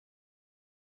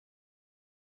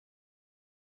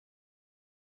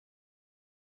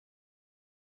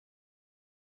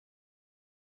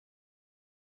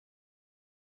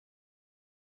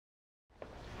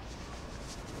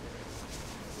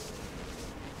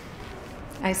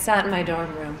I sat in my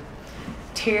dorm room.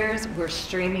 Tears were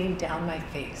streaming down my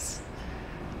face.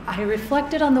 I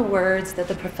reflected on the words that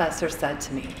the professor said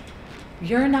to me.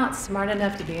 "You're not smart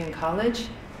enough to be in college.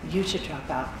 You should drop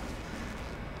out."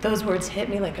 Those words hit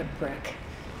me like a brick.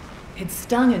 It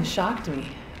stung and shocked me.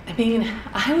 I mean,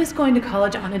 I was going to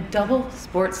college on a double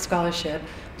sports scholarship,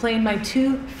 playing my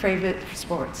two favorite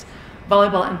sports,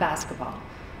 volleyball and basketball.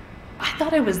 I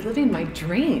thought I was living my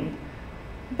dream,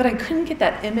 but I couldn't get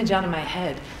that image out of my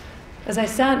head. As I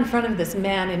sat in front of this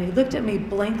man and he looked at me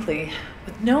blankly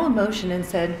with no emotion and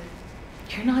said,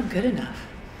 "You're not good enough."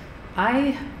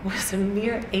 I was a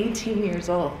mere 18 years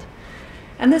old.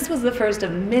 And this was the first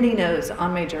of many no's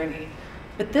on my journey.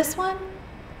 But this one,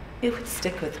 it would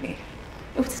stick with me.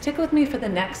 It would stick with me for the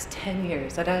next 10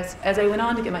 years. As I went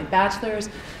on to get my bachelor's,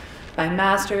 my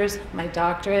master's, my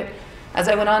doctorate, as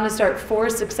I went on to start 4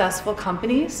 successful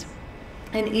companies,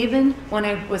 and even when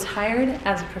I was hired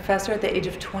as a professor at the age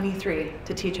of 23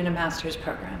 to teach in a master's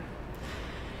program.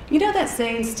 You know that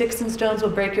saying, sticks and stones will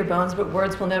break your bones, but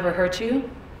words will never hurt you?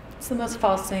 It's the most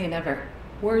false saying ever.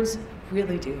 Words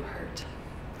really do hurt.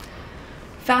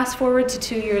 Fast forward to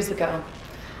 2 years ago.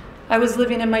 I was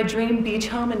living in my dream beach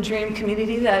home and dream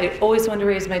community that I always wanted to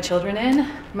raise my children in.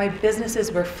 My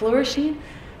businesses were flourishing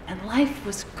and life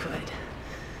was good.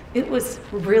 It was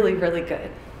really, really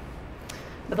good.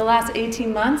 But the last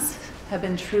 18 months have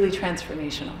been truly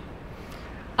transformational.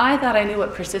 I thought I knew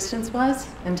what persistence was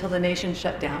until the nation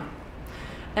shut down.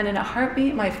 And in a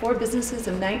heartbeat, my 4 businesses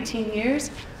of 19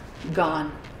 years,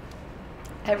 gone.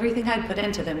 Everything I'd put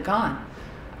into them, gone.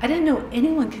 I didn't know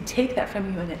anyone could take that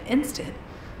from you in an instant,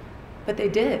 but they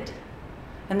did.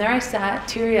 And there I sat,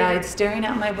 teary-eyed, staring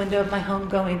out my window of my home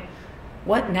going,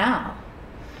 what now?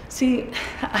 See,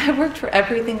 I worked for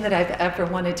everything that I've ever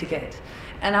wanted to get,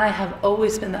 and I have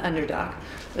always been the underdog.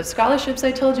 The scholarships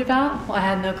I told you about, well, I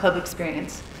had no club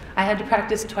experience. I had to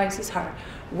practice twice as hard,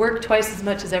 work twice as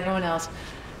much as everyone else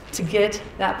to get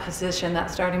that position,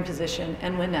 that starting position,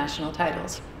 and win national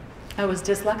titles. I was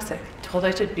dyslexic, told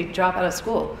I should drop out of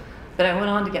school, but I went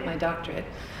on to get my doctorate.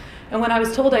 And when I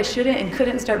was told I shouldn't and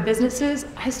couldn't start businesses,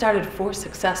 I started 4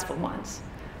 successful ones.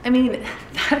 I mean,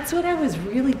 that's what I was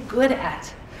really good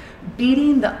at,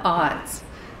 beating the odds.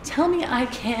 Tell me I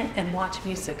can't and watch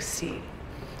me succeed.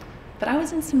 But I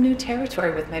was in some new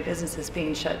territory with my businesses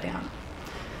being shut down.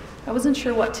 I wasn't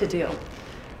sure what to do.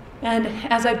 And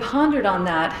as I pondered on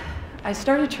that, I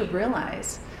started to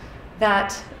realize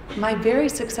that my very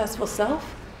successful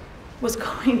self was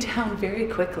going down very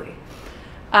quickly.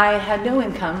 I had no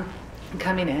income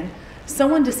coming in.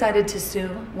 Someone decided to sue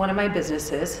one of my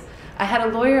businesses. I had a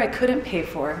lawyer I couldn't pay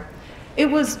for. It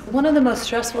was one of the most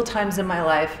stressful times in my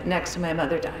life next to my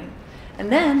mother dying. And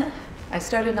then I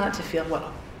started not to feel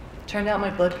well. Turned out my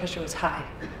blood pressure was high,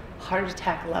 heart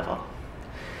attack level.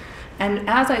 And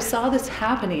as I saw this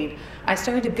happening, I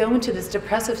started to go into this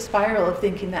depressive spiral of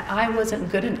thinking that I wasn't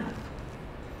good enough.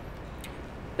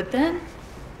 But then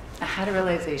I had a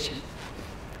realization.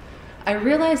 I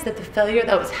realized that the failure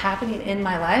that was happening in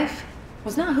my life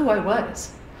was not who I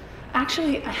was.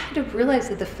 Actually, I had to realize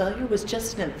that the failure was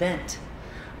just an event,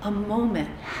 a moment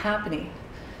happening.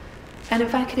 And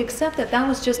if I could accept that that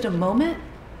was just a moment,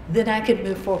 then I could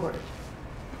move forward.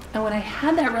 And when I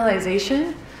had that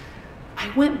realization, I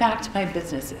went back to my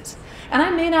businesses. And I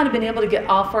may not have been able to get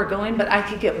all 4 going, but I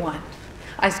could get 1.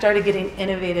 I started getting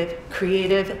innovative,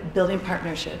 creative, building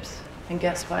partnerships. And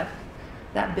guess what?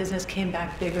 That business came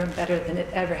back bigger and better than it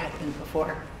ever had been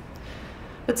before.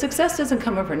 But success doesn't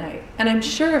come overnight, and I'm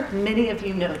sure many of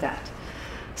you know that.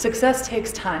 Success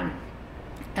takes time.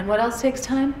 And what else takes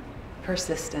time?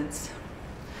 Persistence.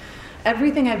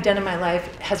 Everything I've done in my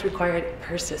life has required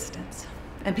persistence.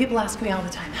 And people ask me all the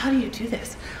time, how do you do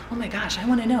this? Oh my gosh, I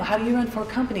want to know, how do you run 4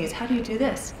 companies? How do you do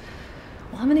this?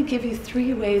 Well, I'm going to give you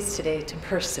 3 ways today to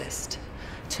persist,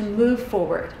 to move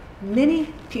forward. Many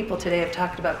people today have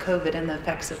talked about COVID and the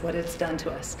effects of what it's done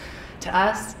to us,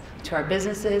 to our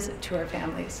businesses, to our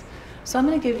families. So I'm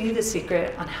going to give you the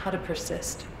secret on how to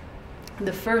persist.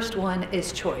 The first one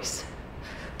is choice.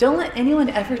 Don't let anyone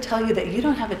ever tell you that you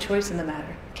don't have a choice in the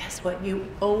matter. Guess what? You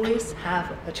always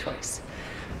have a choice.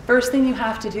 First thing you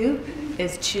have to do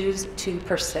is choose to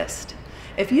persist.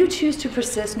 If you choose to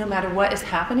persist no matter what is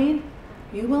happening,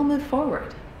 you will move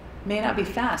forward. May not be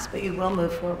fast, but you will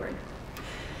move forward.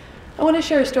 I want to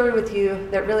share a story with you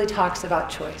that really talks about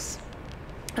choice.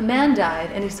 A man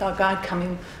died and he saw God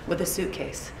coming with a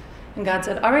suitcase. And God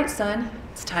said, all right, son,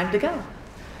 it's time to go.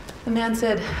 The man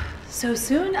said, so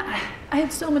soon? I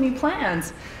had so many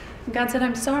plans. And God said,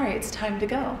 I'm sorry, it's time to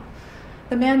go.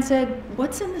 The man said,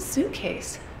 what's in the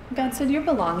suitcase? And God said, your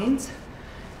belongings.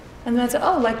 And then I said,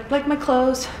 oh, like my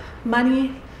clothes,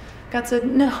 money. God said,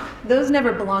 no, those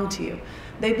never belong to you.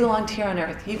 They belong to here on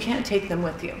earth. You can't take them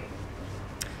with you.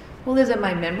 Well, is it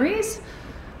my memories?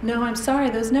 No, I'm sorry,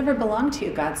 those never belong to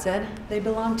you, God said. They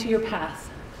belong to your path.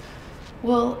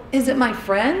 Well, is it my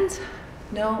friends?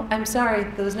 No, I'm sorry,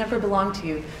 those never belong to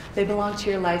you. They belong to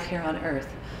your life here on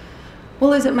earth.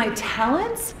 Well, is it my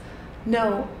talents?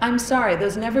 No, I'm sorry,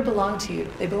 those never belong to you.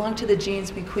 They belong to the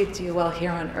genes bequeathed to you while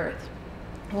here on earth.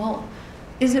 Well,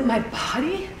 is it my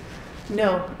body?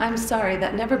 No, I'm sorry,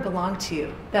 that never belonged to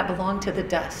you. That belonged to the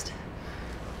dust.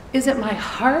 Is it my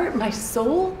heart, my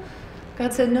soul?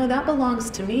 God said, no, that belongs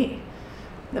to me.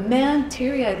 The man,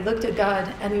 teary-eyed, looked at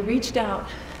God, and he reached out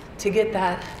to get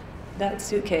that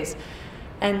suitcase.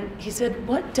 And he said,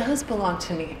 what does belong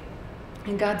to me?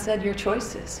 And God said, your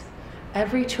choices.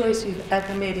 Every choice you've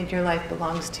ever made in your life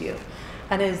belongs to you.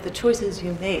 And it is the choices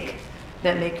you make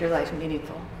that make your life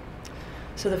meaningful.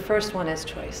 So the first one is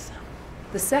choice.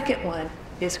 The second one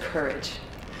is courage.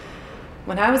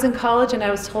 When I was in college and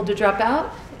I was told to drop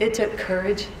out, it took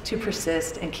courage to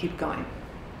persist and keep going.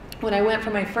 When I went for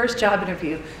my first job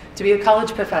interview to be a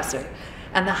college professor,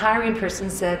 and the hiring person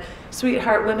said,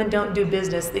 sweetheart, women don't do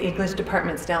business, the English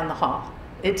department's down the hall.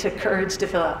 It took courage to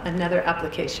fill out another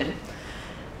application.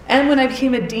 And when I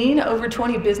became a dean of over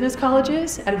 20 business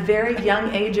colleges at a very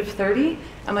young age of 30,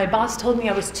 and my boss told me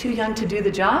I was too young to do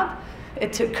the job,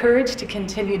 it took courage to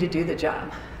continue to do the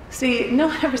job. See, no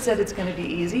one ever said it's going to be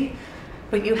easy,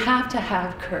 but you have to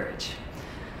have courage.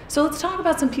 So let's talk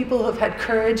about some people who have had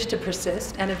courage to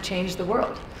persist and have changed the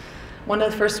world. One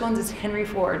of the first ones is Henry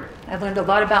Ford. I learned a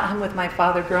lot about him with my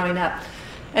father growing up.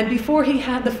 And before he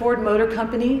had the Ford Motor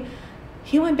Company,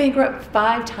 he went bankrupt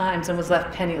 5 times and was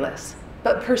left penniless,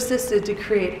 but persisted to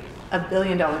create a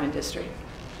billion-dollar industry.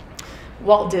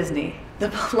 Walt Disney, the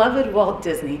beloved Walt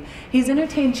Disney. He's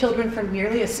entertained children for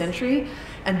nearly a century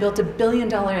and built a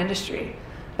billion-dollar industry.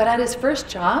 But at his first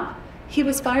job, he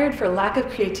was fired for lack of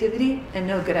creativity and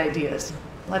no good ideas.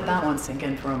 Let that one sink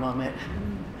in for a moment.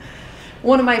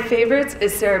 One of my favorites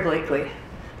is Sarah Blakely.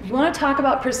 If you want to talk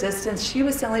about persistence, she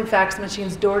was selling fax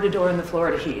machines door to door in the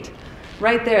Florida heat.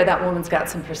 Right there, that woman's got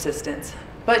some persistence.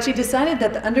 But she decided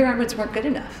that the undergarments weren't good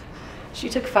enough. She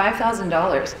took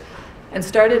 $5,000 and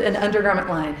started an undergarment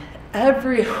line.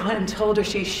 Everyone told her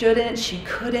she shouldn't, she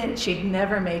couldn't, she'd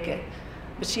never make it.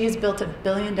 But she has built a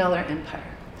billion-dollar empire.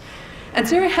 And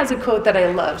Sarah has a quote that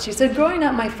I love. She said, growing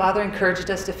up, my father encouraged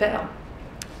us to fail.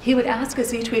 He would ask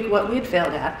us each week what we had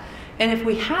failed at, and if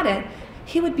we hadn't,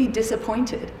 he would be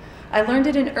disappointed. I learned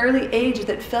at an early age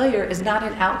that failure is not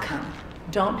an outcome.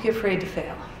 Don't be afraid to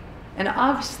fail. And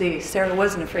obviously, Sarah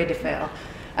wasn't afraid to fail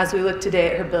as we look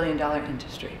today at her billion-dollar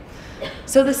industry.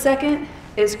 So the second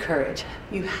is courage.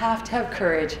 You have to have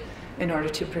courage in order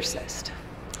to persist.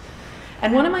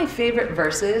 And one of my favorite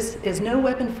verses is, no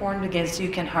weapon formed against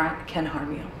you can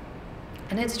harm you.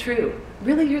 And it's true.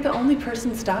 Really, you're the only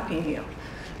person stopping you.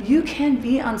 You can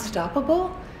be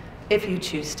unstoppable if you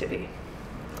choose to be.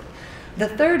 The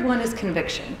third one is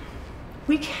conviction.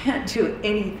 We can't do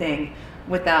anything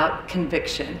without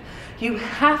conviction. You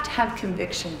have to have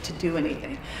conviction to do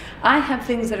anything. I have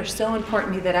things that are so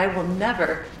important to me that I will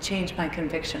never change my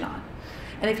conviction on.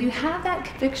 And if you have that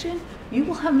conviction, you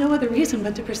will have no other reason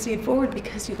but to proceed forward,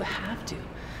 because you have to,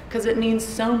 because it means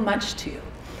so much to you.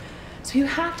 So you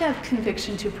have to have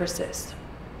conviction to persist.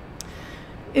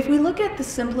 If we look at the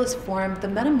simplest form, the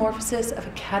metamorphosis of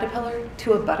a caterpillar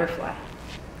to a butterfly.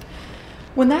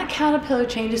 When that caterpillar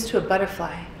changes to a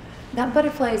butterfly, that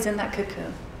butterfly is in that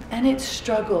cocoon, and it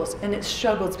struggles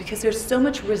because there's so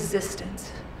much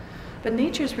resistance. But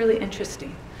nature is really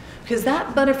interesting, because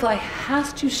that butterfly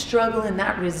has to struggle in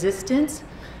that resistance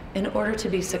in order to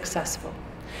be successful.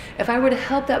 If I were to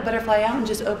help that butterfly out and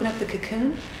just open up the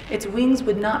cocoon, its wings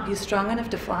would not be strong enough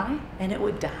to fly, and it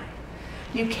would die.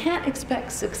 You can't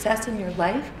expect success in your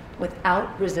life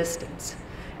without resistance.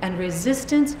 And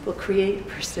resistance will create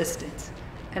persistence.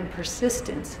 And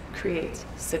persistence creates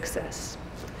success.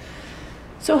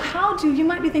 So you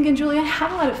might be thinking, Julie, I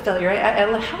have a lot of failure. I have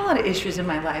a lot of issues in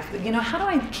my life. How do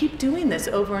I keep doing this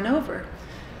over and over?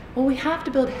 Well, we have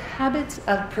to build habits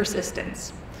of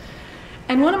persistence.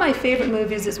 And one of my favorite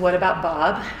movies is What About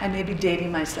Bob? I may be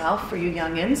dating myself for you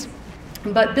youngins.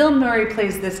 But Bill Murray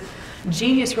plays this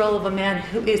genius role of a man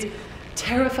who is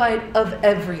terrified of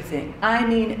everything. I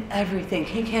mean everything.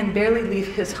 He can barely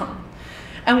leave his home.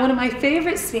 And one of my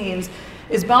favorite scenes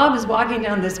is Bob is walking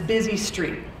down this busy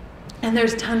street, and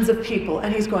there's tons of people,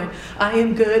 and he's going, I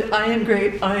am good, I am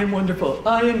great, I am wonderful.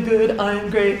 I am good, I am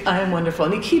great, I am wonderful.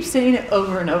 And he keeps saying it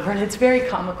over and over, and it's very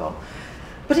comical.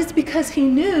 But it's because he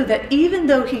knew that even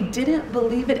though he didn't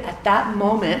believe it at that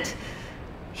moment,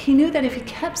 he knew that if he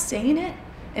kept saying it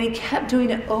and he kept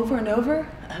doing it over and over,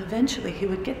 eventually he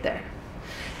would get there.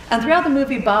 And throughout the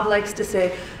movie, Bob likes to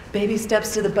say, baby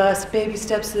steps to the bus, baby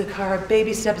steps to the car,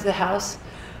 baby steps to the house.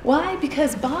 Why?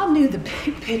 Because Bob knew the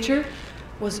big picture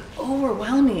was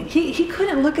overwhelming. He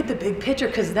couldn't look at the big picture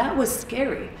because that was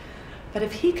scary. But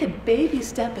if he could baby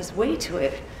step his way to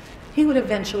it, he would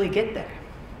eventually get there.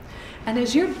 And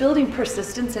as you're building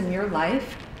persistence in your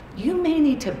life, you may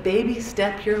need to baby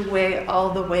step your way all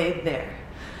the way there.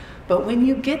 But when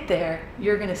you get there,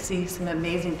 you're going to see some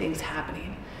amazing things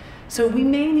happening. So we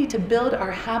may need to build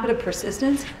our habit of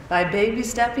persistence by baby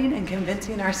stepping and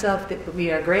convincing ourselves that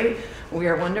we are great, we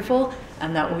are wonderful,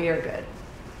 and that we are good.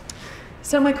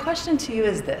 So my question to you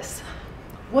is this: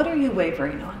 what are you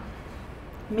wavering on?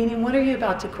 Meaning, what are you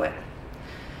about to quit?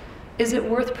 Is it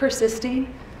worth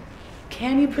persisting?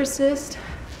 Can you persist?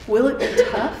 Will it be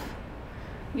tough?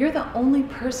 You're the only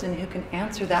person who can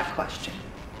answer that question.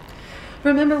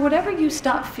 Remember, whatever you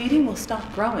stop feeding will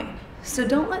stop growing. So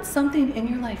don't let something in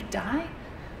your life die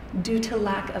due to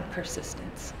lack of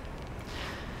persistence.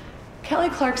 Kelly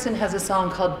Clarkson has a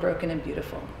song called Broken and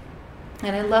Beautiful.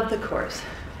 And I love the chorus.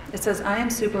 It says, I am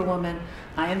superwoman,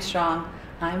 I am strong,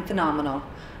 I am phenomenal,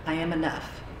 I am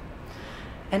enough.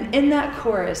 And in that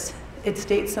chorus, it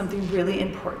states something really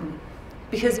important.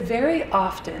 Because very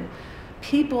often,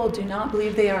 people do not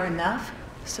believe they are enough,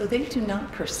 so they do not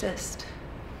persist.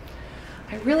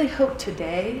 I really hope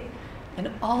today and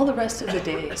all the rest of the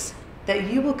days that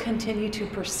you will continue to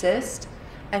persist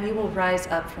and you will rise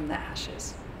up from the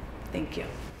ashes. Thank you.